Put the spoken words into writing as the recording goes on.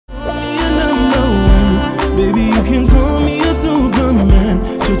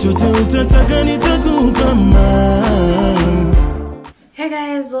Hey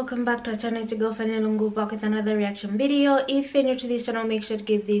guys, welcome back to our channel. It's your girl Fanny&jessy back with another reaction video. If you're new to this channel, make sure to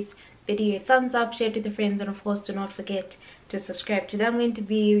give this video a thumbs up, share it with your friends, and of course do not forget to subscribe. Today I'm going to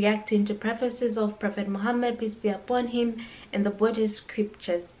be reacting to Prophecies of Prophet Muhammad, peace be upon him, in the Buddhist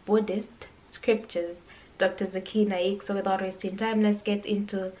scriptures, Dr. Zakir Naik. So without wasting time, let's get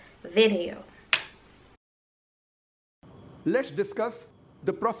into the video. Let's discuss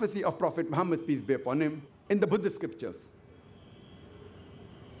the prophecy of Prophet Muhammad, peace be upon him, in the Buddhist scriptures.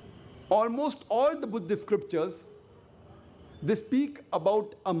 Almost all the Buddhist scriptures, they speak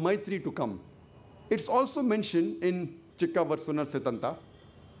about a Maitri to come. It's also mentioned in Chikka Varsunar Setanta,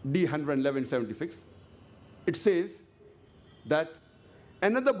 D 11176. It says that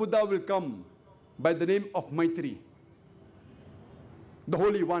another Buddha will come by the name of Maitri, the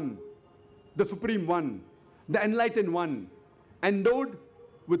Holy One, the Supreme One, the Enlightened One, endowed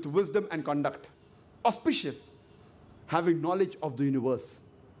with wisdom and conduct, auspicious, having knowledge of the universe.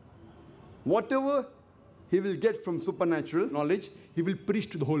 Whatever he will get from supernatural knowledge, he will preach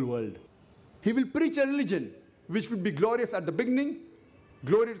to the whole world. He will preach a religion which will be glorious at the beginning,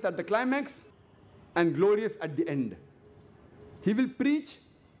 glorious at the climax, and glorious at the end. He will preach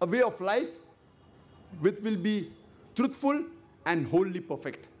a way of life which will be truthful and wholly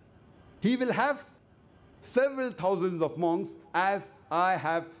perfect. He will have several thousands of monks, as I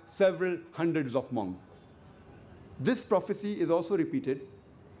have several hundreds of monks. This prophecy is also repeated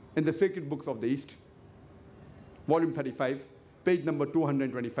in the sacred books of the East, volume 35, page number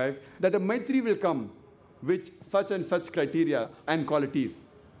 225, that a Maitri will come with such and such criteria and qualities.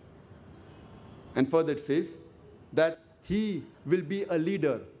 And further it says that he will be a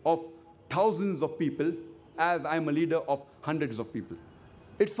leader of thousands of people, as I am a leader of hundreds of people.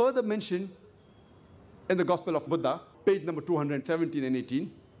 It's further mentioned in the Gospel of Buddha, page number 217 and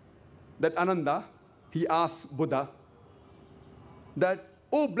 18, that Ananda, he asks Buddha that,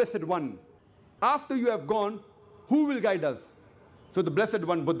 "O Blessed One, after you have gone, who will guide us?" So the Blessed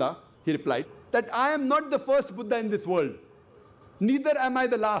One, Buddha, he replied that, "I am not the first Buddha in this world, neither am I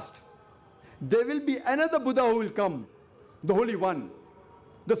the last. There will be another Buddha who will come, the Holy One,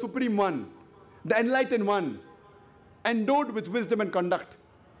 the Supreme One, the Enlightened One, endowed with wisdom and conduct,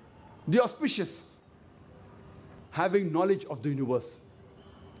 the auspicious, having knowledge of the universe.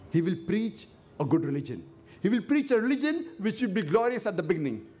 He will preach a good religion. He will preach a religion which will be glorious at the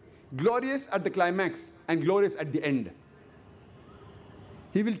beginning, glorious at the climax, and glorious at the end.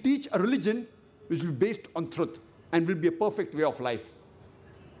 He will teach a religion which will be based on truth and will be a perfect way of life.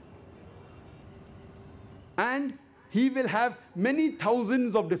 And he will have many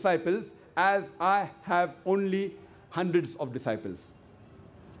thousands of disciples, as I have only hundreds of disciples."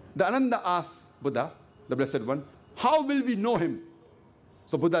 The Ananda asks Buddha, the Blessed One, "How will we know him?"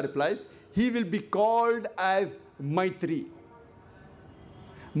 So Buddha replies, "He will be called as Maitri."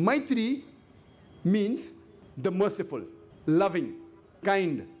 Maitri means the merciful, loving,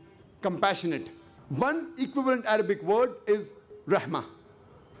 kind, compassionate. One equivalent Arabic word is Rahmah.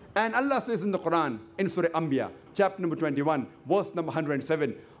 And Allah says in the Quran, in Surah Anbiya, chapter number 21, verse number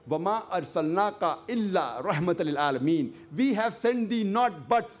 107, "Wama arsalnaka illa rahmatan lil alameen." We have sent thee not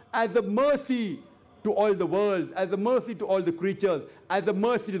but as a mercy to all the world, as a mercy to all the creatures, as a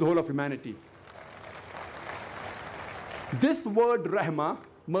mercy to the whole of humanity. This word Rahmah,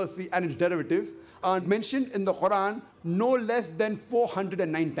 mercy, and its derivatives are mentioned in the Quran no less than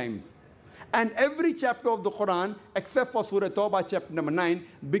 409 times. And every chapter of the Quran, except for Surah Tawbah, chapter number 9,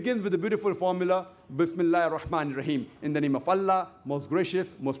 begins with the beautiful formula, Bismillah ar-Rahman ar-Rahim, in the name of Allah, most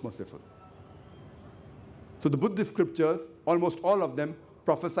gracious, most merciful. So the Buddhist scriptures, almost all of them,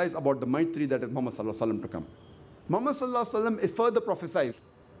 prophesies about the Maitri, that is Muhammad sallallahu alaihi wasallam, to come. Muhammad sallallahu alaihi wasallam is further prophesied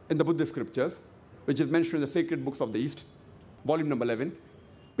in the Buddhist scriptures, which is mentioned in the sacred books of the East, volume number 11,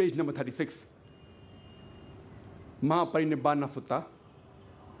 page number 36. Mahaparibbana Sutta,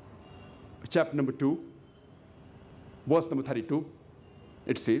 chapter number 2, verse number 32,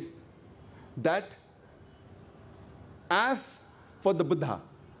 it says that as for the Buddha,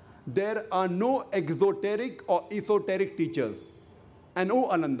 there are no exoteric or esoteric teachers. And O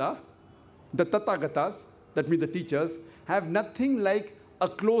Ananda, the Tathagatas, that means the teachers, have nothing like a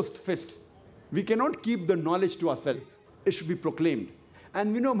closed fist. We cannot keep the knowledge to ourselves. It should be proclaimed.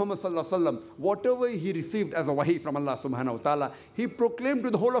 And we know Muhammad sallallahu alaihi wasallam, whatever he received as a wahi from Allah subhanahu wa ta'ala, he proclaimed to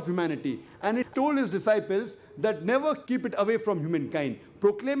the whole of humanity. And he told his disciples that never keep it away from humankind.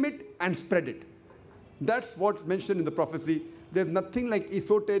 Proclaim it and spread it. That's what's mentioned in the prophecy. There's nothing like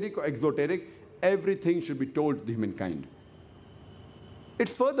esoteric or exoteric. Everything should be told to the humankind.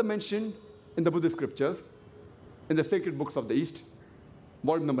 It's further mentioned in the Buddhist scriptures, in the sacred books of the East,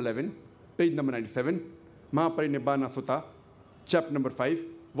 volume number 11, page number 97, Mahaparinebbana Sutta, chapter number 5,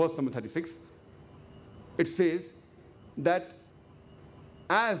 verse number 36. It says that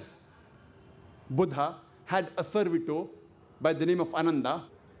as Buddha had a servitor by the name of Ananda,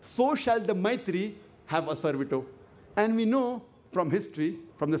 so shall the Maitri have a servitor. And we know from history,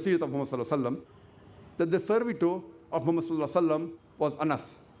 from the seerah of Muhammad sallallahu alaihi wasallam, that the servitor of Muhammad sallallahu alaihi wasallam was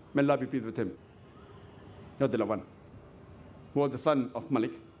Anas, may Allah be pleased with him, who was the son of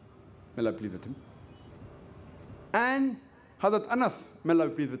Malik, may Allah be pleased with him. And Hazrat Anas, may Allah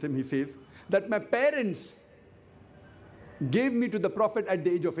be pleased with him, he says that my parents gave me to the Prophet at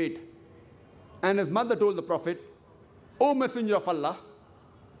the age of 8. And his mother told the Prophet, O Messenger of Allah,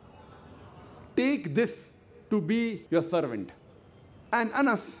 take this to be your servant. And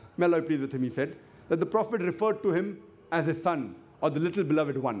Anas, may Allah be pleased with him, he said that the Prophet referred to him as his son, or the little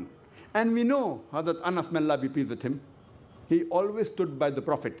beloved one. And we know Hazrat Anas, may Allah be pleased with him, he always stood by the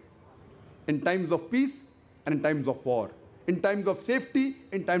Prophet in times of peace and in times of war, in times of safety,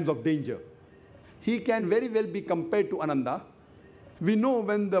 in times of danger. He can very well be compared to Ananda. We know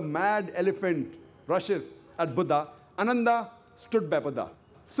when the mad elephant rushes at Buddha, Ananda stood by Buddha.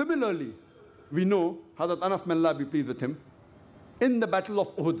 Similarly, we know Hazrat Anas, may Allah be pleased with him, in the battle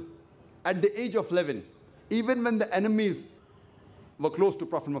of Uhud, at the age of 11, even when the enemies were close to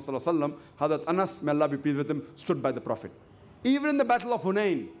Prophet Muhammad sallallahu alaihi wasallam, Hazrat Anas, may Allah be pleased with him, stood by the Prophet. Even in the battle of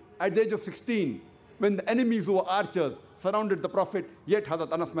Hunain, at the age of 16, when the enemies who were archers surrounded the Prophet, yet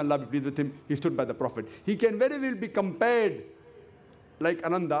Hazrat Anas, may Allah be pleased with him, he stood by the Prophet. He can very well be compared like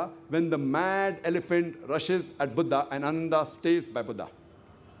Ananda when the mad elephant rushes at Buddha and Ananda stays by Buddha.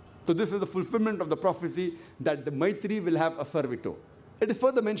 So this is the fulfillment of the prophecy that the Maitri will have a servitor. It is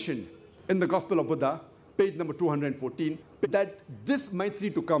further mentioned in the Gospel of Buddha, page number 214, that this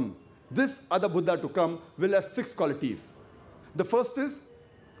Maitri to come, this other Buddha to come, will have 6 qualities. The first is,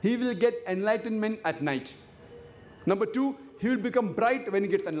 he will get enlightenment at night. Number 2, he will become bright when he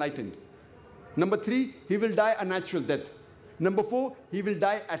gets enlightened. Number 3, he will die a natural death. Number 4, he will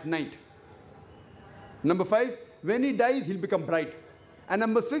die at night. Number 5, when he dies, he'll become bright. And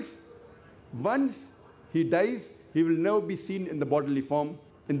number 6, once he dies, he will never be seen in the bodily form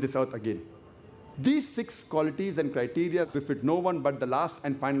in this earth again. These 6 qualities and criteria befit no one but the last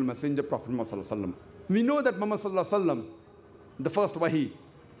and final messenger, Prophet Muhammad sallallahu alaihi wasallam. We know that Muhammad sallallahu alaihi wasallam, the first wahi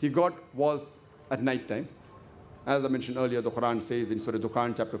he got was at night time. As I mentioned earlier, the Quran says in Surah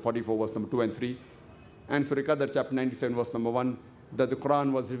Dukhan, chapter 44, verse number 2 and 3, and Surah Qadr, chapter 97, verse number 1, that the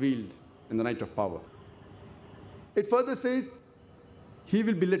Quran was revealed in the night of power. It further says, he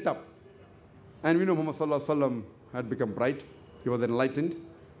will be lit up. And we know Muhammad sallallahu alaihi wasallam had become bright. He was enlightened.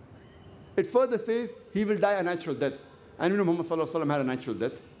 It further says, he will die a natural death. And we know Muhammad sallallahu alaihi wasallam had a natural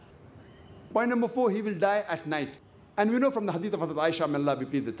death. Point number 4, he will die at night. And we know from the hadith of Hazrat Aisha, may Allah be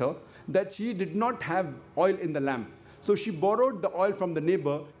pleased with her, that she did not have oil in the lamp. So she borrowed the oil from the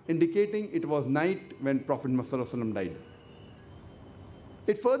neighbor, indicating it was night when Prophet Muhammad sallallahu alaihi wasallam died.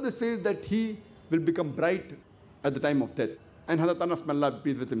 It further says that he will become bright at the time of death. And Hazrat Anas, may Allah be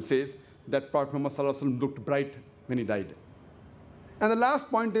pleased with him, says that Prophet Muhammad sallallahu alaihi wasallam looked bright when he died. And the last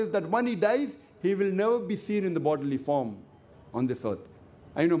point is that when he dies, he will never be seen in the bodily form on this earth.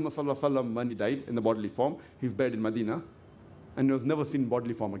 I know Muhammad sallallahu alaihi wasallam, when he died in the bodily form, he's buried in Medina, and he was never seen in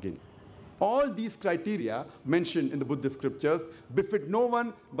bodily form again. All these criteria mentioned in the Buddhist scriptures befit no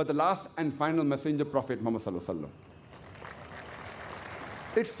one but the last and final messenger, Prophet Muhammad sallallahu alaihi wasallam.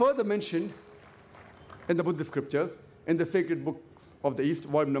 It's further mentioned in the Buddhist scriptures, in the sacred books of the East,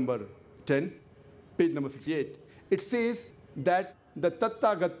 volume number 10, page number 68. It says that the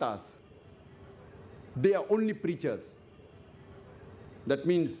Tathagatas, they are only preachers. That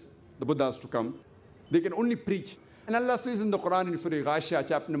means the Buddhas to come, they can only preach. And Allah says in the Quran in Surah rēঃakSH,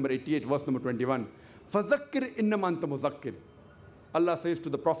 chapter number 88, verse number 21, فَذَكِّرْ إِنَّمَا أَنْتَ مُذَكِّرْ. Allah says to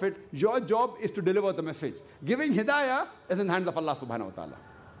the Prophet, your job is to deliver the message. Giving hidayah is in the hands of Allah subhanahu wa ta'ala.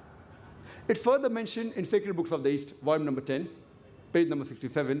 It's further mentioned in Sacred Books of the East, volume number 10, page number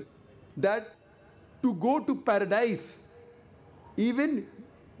 67, that to go to paradise, even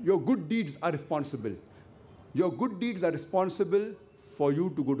your good deeds are responsible. Your good deeds are responsible for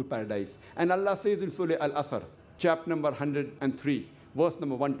you to go to paradise. And Allah says in Surah Al-Asr, chapter number 103, verse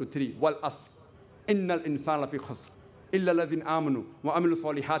number 1 to 3, Wal Asr, Innal insana fi khusr, illa lazin amanu wa amilu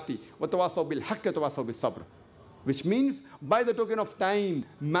salihati wa tawasaw bil haqqi wa tawasaw bis sabr. Which means, by the token of time,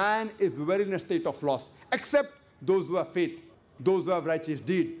 man is very in a state of loss, except those who have faith, those who have righteous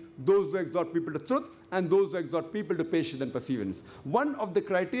deed, those who exhort people to truth, and those who exhort people to patience and perseverance. One of the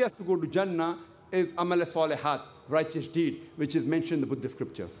criteria to go to Jannah is amal salihat, righteous deed, which is mentioned in the Buddhist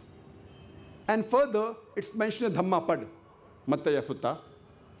scriptures. And further, it's mentioned in Dhamma Pad, Mattaya Sutta,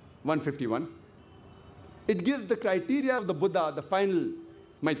 151. It gives the criteria of the Buddha, the final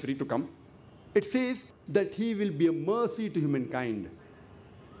Maitri to come. It says that he will be a mercy to humankind.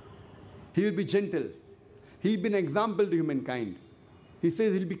 He will be gentle. He will be an example to humankind. He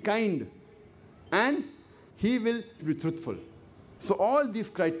says he'll be kind. And he will be truthful. So all these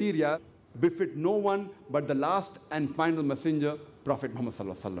criteria befit no one but the last and final messenger, Prophet Muhammad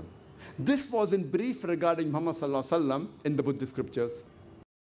Sallallahu Alaihi Wasallam. This was in brief regarding Muhammad Sallallahu Alaihi Wasallam in the Buddhist scriptures.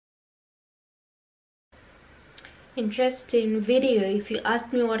 Interesting video. If you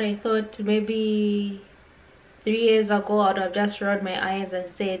asked me what I thought maybe 3 years ago, I would have just rolled my eyes and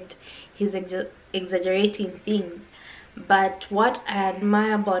said he's exaggerating things. But what I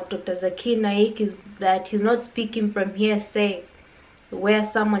admire about Dr. Zakir Naik is that he's not speaking from hearsay, where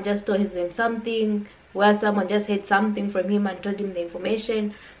someone just told him something, where someone just heard something from him and told him the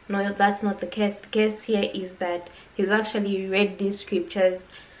information. No, that's not the case. The case here is that he's actually read these scriptures,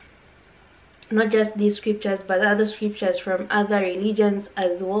 not just these scriptures, but other scriptures from other religions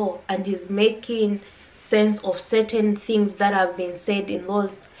as well, and he's making sense of certain things that have been said in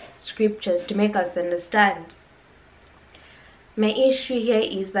those scriptures to make us understand. My issue here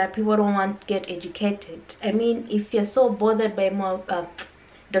is that people don't want to get educated. I mean, if you're so bothered by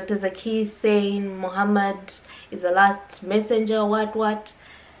Dr. Zakir saying Muhammad is the last messenger, what,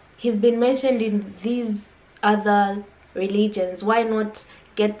 he's been mentioned in these other religions. Why not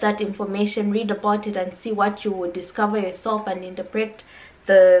get that information, read about it, and see what you would discover yourself and interpret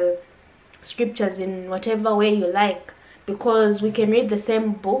the scriptures in whatever way you like? Because we can read the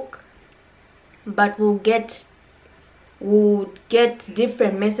same book, but we'll get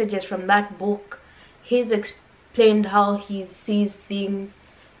different messages from that book. He's explained how he sees things.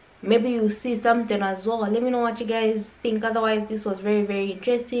 Maybe you see something as well. Let me know what you guys think. Otherwise, this was very, very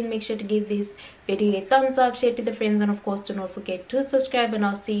interesting. Make sure to give this video a thumbs up, share it with the friends, and of course do not forget to subscribe, and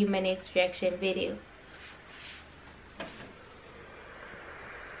I'll see you in my next reaction video.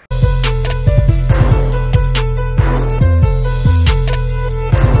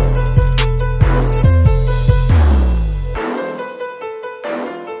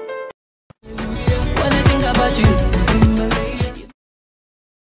 When I think about you